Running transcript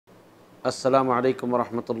আসসালামু আলাইকুম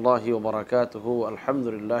রহমতুল্লাহি ওবরাকাতুহু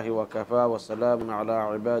আলহামদুলিল্লাহি ওয়াকাফা ওয়াসালামুন আলা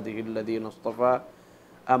ইবাদিহিল্লাযীনা ইসতাফা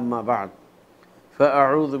আম্মা বা'দ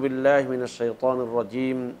ফাআউযু বিল্লাহি মিনাশ শাইতানির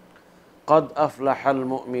রাজীম قد أفلح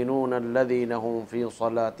المؤمنون الذين هم في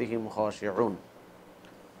صلاتهم خاشعون।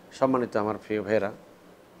 সম্মানিত আমার প্রিয় ভাইরা,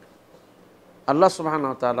 আল্লাহ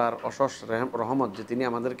সুবহানাহু ওয়া তাআলার অশেষ রহমত যে তিনি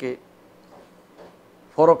আমাদেরকে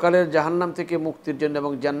পরকালের জাহান্নাম থেকে মুক্তির জন্য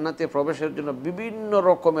এবং জান্নাতে প্রবেশের জন্য বিভিন্ন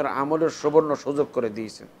রকমের আমলের সুবর্ণ সুযোগ করে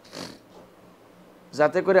দিয়েছেন,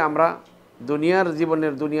 যাতে করে আমরা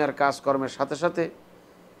দুনিয়ার কাজকর্মের সাথে সাথে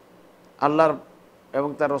আল্লাহর এবং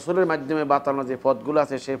তার রসুলের মাধ্যমে বাতানো যে পথগুলো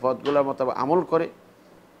আছে সেই পথগুলোর মতো আমল করে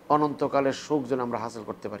অনন্তকালের সুখ যেন আমরা হাসিল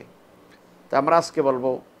করতে পারি। তা আমরা আজকে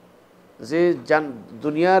বলবো যে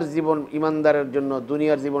দুনিয়ার জীবন ইমানদারের জন্য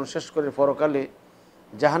দুনিয়ার জীবন শেষ করে পরকালে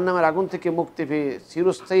জাহান্নামের আগুন থেকে মুক্তি পেয়ে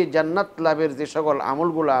চিরস্থায়ী জান্নাত লাভের যে সকল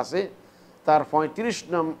আমলগুলো আছে তার ৩৫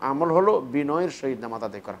 নং আমল হলো বিনয়ের সহিত নামাজ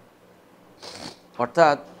আদায় করা।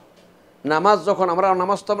 অর্থাৎ নামাজ যখন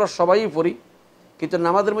নামাজ তো আমরা সবাই পড়ি, কিন্তু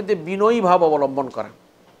নামাজের মধ্যে বিনয়ী ভাব অবলম্বন করা,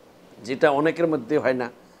 যেটা অনেকের মধ্যে হয় না।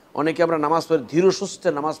 অনেকে আমরা নামাজ পড়ি, ধীর সুস্থে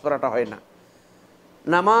নামাজ পড়াটা হয় না।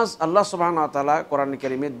 নামাজ আল্লাহ সুবহানাহু ওয়া তাআলা কোরআন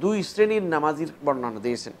কারীমে ২ শ্রেণীর নামাজির বর্ণনা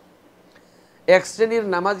দিয়েছেন। এক শ্রেণীর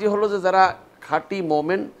নামাজি হলো যে যারা খাঁটি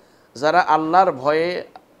মোমেন, যারা আল্লাহর ভয়ে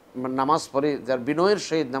নামাজ পড়ে, যারা বিনয়ের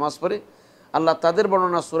সহিত নামাজ পড়ে, আল্লাহ তাদের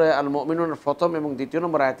বর্ণনা সূরা আল মুমিনুনের ১ম এবং ২য়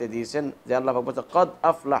নম্বর আয়াতে দিয়েছেন যে আল্লাহ পাক বলেছেন কদ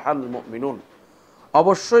আফলাহাল মুমিনুন,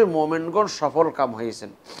 অবশ্যই মোমেনগণ সফল কাম হয়েছেন।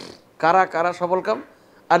 কারা কারা সফল কাম?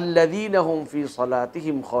 আল্লাযীনা হুম ফি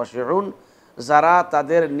সলাতিহিম খাশিউন, যারা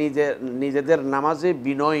তাদের নিজেদের নামাজে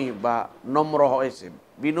বিনয় বা নম্র হয়েছে,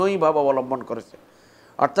 বিনয়ী ভাব অবলম্বন করেছে।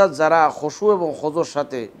 অর্থাৎ যারা খুশু এবং খুজুর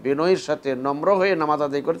সাথে বিনয়ের সাথে নম্র হয়ে নামাজ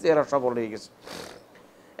আদায় করেছে, এরা সফল হয়ে গেছে।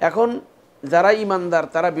 এখন যারা ইমানদার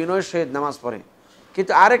তারা বিনয়ের সহিত নামাজ পড়ে,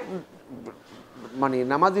 কিন্তু আরেক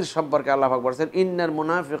নামাজির সম্পর্কে আল্লাহ পাক বলেছেন ইন্নাল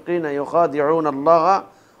মুনাফিকিনা ইউখাদিউনাল্লাহা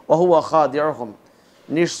ওয়া হুয়া খাদিউহুম,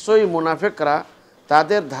 নিশ্চয়ই মুনাফিকরা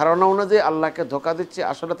তাদের ধারণা অনুযায়ী আল্লাহকে ধোঁকা দিচ্ছে,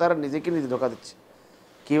 আসলে তারা নিজেকে নিজে ধোঁকা দিচ্ছে।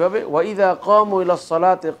 কীভাবে? ওয়া ইযা কামু ইলাস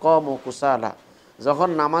সালাতি কামু কুসালা, যখন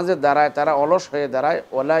নামাজে দাঁড়ায় তারা অলস হয়ে দাঁড়ায়।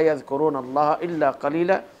 ওয়ালা ইয়াযকুরুনাল্লাহা ইল্লা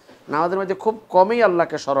কালিলা, নামাজের মধ্যে খুব কমই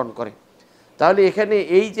আল্লাহকে স্মরণ করে। তাহলে এখানে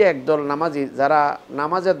এই যে একদল নামাজি, যারা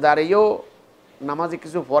নামাজে দাঁড়িয়েও নামাজে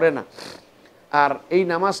কিছু পড়ে না, আর এই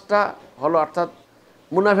নামাজটা হলো অর্থাৎ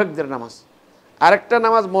মুনাফিকদের নামাজ। আরেকটা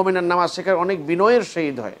নামাজ মোমেনের নামাজ, সেখানে অনেক বিনয়ের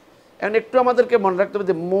সহিত হয়। এখন একটু আমাদেরকে মনে রাখতে হবে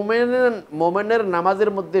যে মোমেনের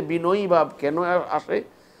নামাজের মধ্যে বিনয়ী ভাব কেন আসে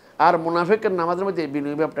আর মুনাফিকের নামাজের মধ্যে এই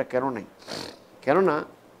বিনয়ী ভাবটা কেন নেই? কেননা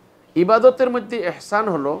ইবাদতের মধ্যে ইহসান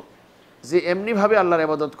হলো যে এমনিভাবে আল্লাহর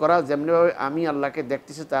ইবাদত করা যেমনিভাবে আমি আল্লাহকে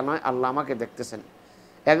দেখতেছি তা নয়, আল্লাহ আমাকে দেখতেছেন।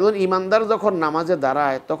 একজন ইমানদার যখন নামাজে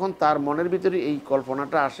দাঁড়ায় তখন তার মনের ভিতরে এই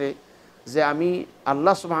কল্পনাটা আসে যে আমি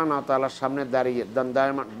আল্লাহ সুবহানাহু ওয়া তাআলার সামনে দাঁড়িয়ে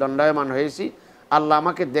দণ্ডায়মান হয়েছি, আল্লাহ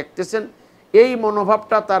আমাকে দেখতেছেন। এই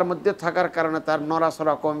মনোভাবটা তার মধ্যে থাকার কারণে তার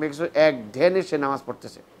নড়াচড়া কমে গেছে, এক ধ্যানে সে নামাজ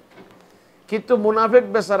পড়তেছে। কিন্তু মুনাফিক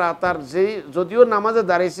বেচারা তার যদিও নামাজে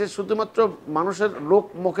দাঁড়িয়েছে শুধুমাত্র মানুষের লোক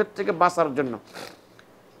মুখের থেকে বাঁচার জন্য,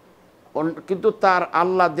 কিন্তু তার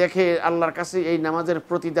আল্লাহ দেখে আল্লাহর কাছে এই নামাজের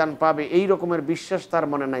প্রতিদান পাবে এই রকমের বিশ্বাস তার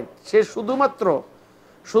মনে নাই। সে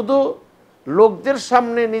শুধু লোকদের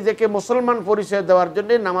সামনে নিজেকে মুসলমান পরিচয় দেওয়ার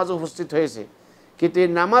জন্যই নামাজ উপস্থিত হয়েছে। কিন্তু এই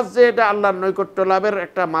নামাজ যে এটা আল্লাহর নৈকট্য লাভের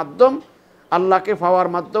একটা মাধ্যম, আল্লাহকে পাওয়ার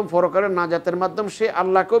মাধ্যম, পরকালের নাজাতের মাধ্যম, সে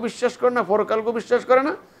আল্লাহকেও বিশ্বাস করে না, পরকালকেও বিশ্বাস করে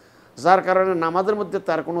না। যার কারণে নামাজের মধ্যে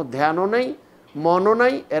তার কোনো ধ্যানও নেই, মনও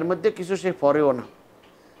নাই, এর মধ্যে কিছু সে পড়েও না।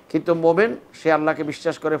 কিন্তু মোমেন সে আল্লাহকে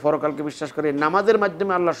বিশ্বাস করে, পরকালকে বিশ্বাস করে। নামাজের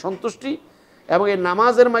মাধ্যমে আল্লাহর সন্তুষ্টি এবং এই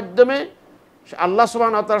নামাজের মাধ্যমে আল্লাহ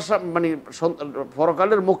সুবহানাহু ওয়া তাআলা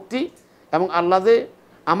পরকালের মুক্তি এবং আল্লাহ যে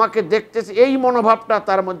আমাকে দেখতেছে এই মনোভাবটা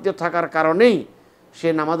তার মধ্যে থাকার কারণেই সে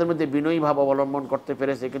নামাজের মধ্যে বিনয়ী ভাব অবলম্বন করতে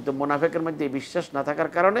পেরেছে। কিন্তু মুনাফিকের মধ্যে বিশ্বাস না থাকার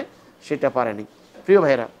কারণে সেটা পারেনি। প্রিয়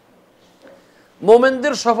ভাইরা,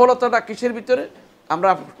 মোমেনদের সফলতাটা কিসের ভিতরে? আমরা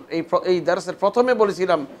এই দার্সের প্রথমে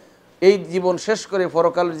বলেছিলাম এই জীবন শেষ করে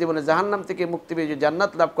পরকালের জীবনে জাহান্নাম থেকে মুক্তি পেয়ে যে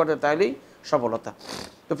জান্নাত লাভ করতে তাইলেই সফলতা।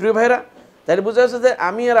 তো প্রিয় ভাইরা, তাহলে বোঝা যাচ্ছে যে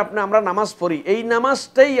আমি আর আপনি আমরা নামাজ পড়ি, এই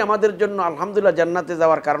নামাজটাই আমাদের জন্য আলহামদুলিল্লাহ জান্নাতে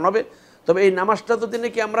যাওয়ার কারণ হবে। তবে এই নামাজটা যদি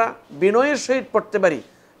নাকি আমরা বিনয়ের সহিত পড়তে পারি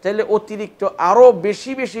তাহলে অতিরিক্ত আরও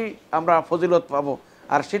বেশি বেশি আমরা ফজিলত পাবো।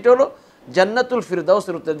 আর সেটা হলো জান্নাতুল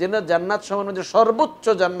ফিরদাউসের উত্তর। জান্নাত সময়ের মধ্যে সর্বোচ্চ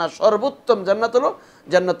জান্নাত, সর্বোত্তম জান্নাত হলো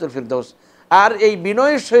জান্নাতুল ফিরদাউস। আর এই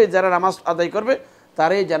বিনয়ের সহিত যারা নামাজ আদায় করবে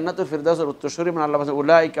তার এই জান্নাতুল ফিরদাউসের উত্তরসূরি। আল্লাহ বলেন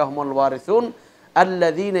উলাইকা হুমুল ওয়ারিসুন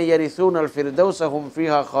আল্লাযীনা ইয়ারিসুনাল ফিরদাউসা হুম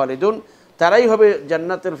ফিহা খালিদুন, তারাই হবে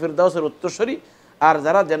জান্নাতুল ফিরদাউসের উত্তরসূরি। আর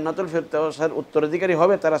যারা জান্নাতুল ফিরদাউসের উত্তরাধিকারী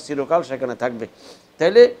হবে তারা চিরকাল সেখানে থাকবে।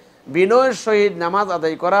 তাইলে বিনয়ের সহিত নামাজ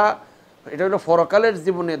আদায় করা এটা হলো পরকালের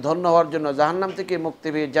জীবনে ধন্য হওয়ার জন্য, জাহান্নাম থেকে মুক্তি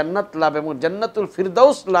পেয়ে জান্নাত লাভ এবং জান্নাতুল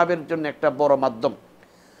ফিরদাউস লাভের জন্য একটা বড় মাধ্যম।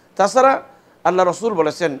 তাছাড়া আল্লাহ রসুল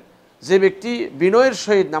বলেছেন, যে ব্যক্তি বিনয়ের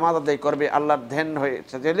সহিত নামাজ আদায় করবে আল্লাহর ধ্যান হয়ে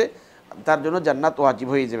গেলে তার জন্য জান্নাত ওয়াজিব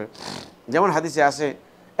হয়ে যাবে। যেমন হাদিসে আছে,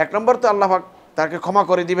 এক নম্বর তো আল্লাহ পাক তাকে ক্ষমা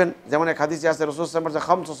করে দিবেন। যেমন এক হাদিসে আছে রাসূল সাল্লাল্লাহু আলাইহি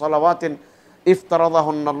ওয়াসাল্লাম খামসু সালাওয়াতিন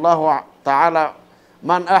ইফতারাদাহুন্নাল্লাহু তাআলা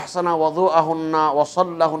মান আহসানা ওয়াদুআহুন্না ওয়া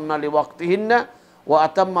সাল্লাহুন্না লিওয়াক্তিহিন্না ওয়া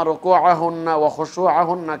আতাম্মা রুকুআহুন্না ওয়া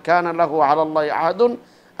খুশুআহুন্না কানা লাহু আলাল্লাহি আহাদুন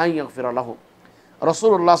আন ইয়াগফিরা লাহু।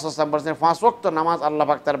 রাসূলুল্লাহ সাল্লাল্লাহু আলাইহি ওয়াসাল্লাম বলেছেন, 5 ওয়াক্ত নামাজ আল্লাহ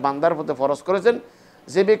পাক তার বান্দার প্রতি ফরজ করেছেন।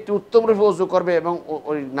 যে ব্যক্তি উত্তম রূপে ওযু করবে এবং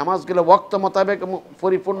ওই নামাজগুলো ওয়াক্ত মোতাবেক এবং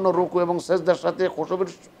পরিপূর্ণ রুকু এবং সেজদার সাথে খুশুর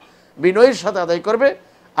বিনয়ের সাথে আদায় করবে,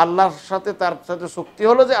 আল্লাহর সাথে তার সাথে চুক্তি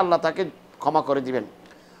হলো যে আল্লাহ তাকে ক্ষমা করে দিবেন।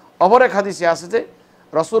 অপর এক হাদিসে আছে যে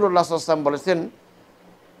রাসূলুল্লাহ সাল্লাল্লাহু আলাইহি ওয়াসাল্লাম বলেছেন,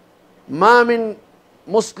 মা মিন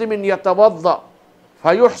মুসলিমিন ইয়াতাওয়াদ্দা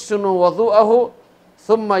ফায়ুহসিনু ওযুআহু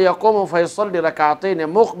সুম্মা ইয়াকুমু ফায়ুসাল্লি রাকাতাইন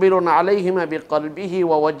মুকবিলুন আলাইহিমা বিকলবিহি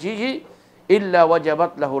ওয়া ওয়াজহিহি ইল্লা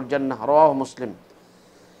ওয়াজাবাত লাহুল জান্নাহ। রাওয়াহু মুসলিম।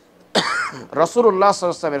 রাসূলুল্লাহ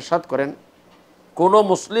সাল্লাল্লাহু আলাইহি ওয়াসাল্লাম ইরশাদ করেন, কোনো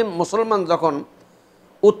মুসলমান যখন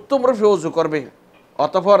উত্তম রূপে ওযু করবে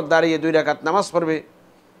অতঃপর দাঁড়িয়ে 2 রাকাত নামাজ পড়বে,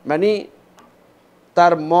 মানে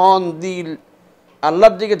তার মন দিল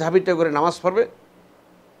আল্লাহর দিকে ধাবিত করে নামাজ পড়বে,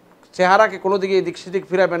 চেহারাকে কোনো দিকে এদিক সেদিক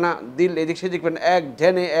ফিরাবে না, দিল এদিক সেদিক ফিরাবে না, এক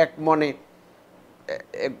ধ্যানে এক মনে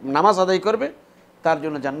নামাজ আদায় করবে, তার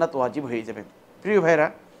জন্য জান্নাত ওয়াজিব হয়ে যাবে। প্রিয় ভাইরা,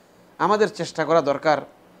 আমাদের চেষ্টা করা দরকার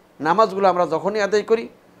নামাজগুলো আমরা যখনই আদায় করি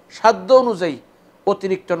সাধ্য অনুযায়ী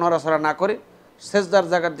অতিরিক্ত নড়াচড়া না করে সেজদার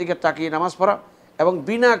জায়গার দিকে তাকিয়ে নামাজ পড়া এবং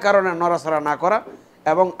বিনা কারণে নড়াচড়া না করা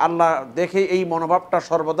এবং আল্লাহ দেখে এই মনোভাবটা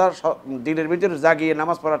সর্বদা দিলের ভিতরে জাগিয়ে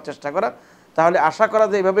নামাজ পড়ার চেষ্টা করা। তাহলে আশা করা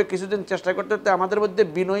যায় এইভাবে কিছুদিন চেষ্টা করতে করতে আমাদের মধ্যে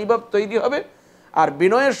বিনয়ীভাব তৈরি হবে, আর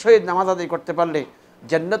বিনয়ের সহিত নামাজ আদায় করতে পারলে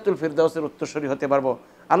জান্নাতুল ফিরদাউসের উত্তরসূরি হতে পারবো।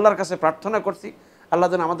 আল্লাহর কাছে প্রার্থনা করছি আল্লাহ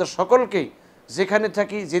যেন আমাদের সকলকে যেখানে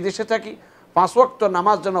থাকি যে দেশে থাকি 5 ওয়াক্ত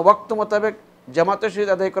নামাজ যেন ওয়াক্ত মোতাবেক জামাতের সহিত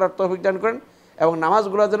আদায় করার তৌফিক দান করেন এবং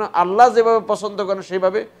নামাজগুলো যেন আল্লাহ যেভাবে পছন্দ করেন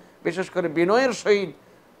সেইভাবে, বিশেষ করে বিনয়ের সহিত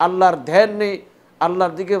আল্লাহর ধ্যান নেই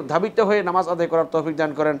আল্লাহর দিকে ধাবিত হয়ে নামাজ আদায় করার তৌফিক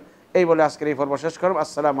দান করেন। এই বলে আজকের এই পর্ব শেষ করব।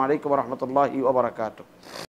 আসসালামু আলাইকুম ওয়া রাহমাতুল্লাহি ওয়া বারাকাতুহু।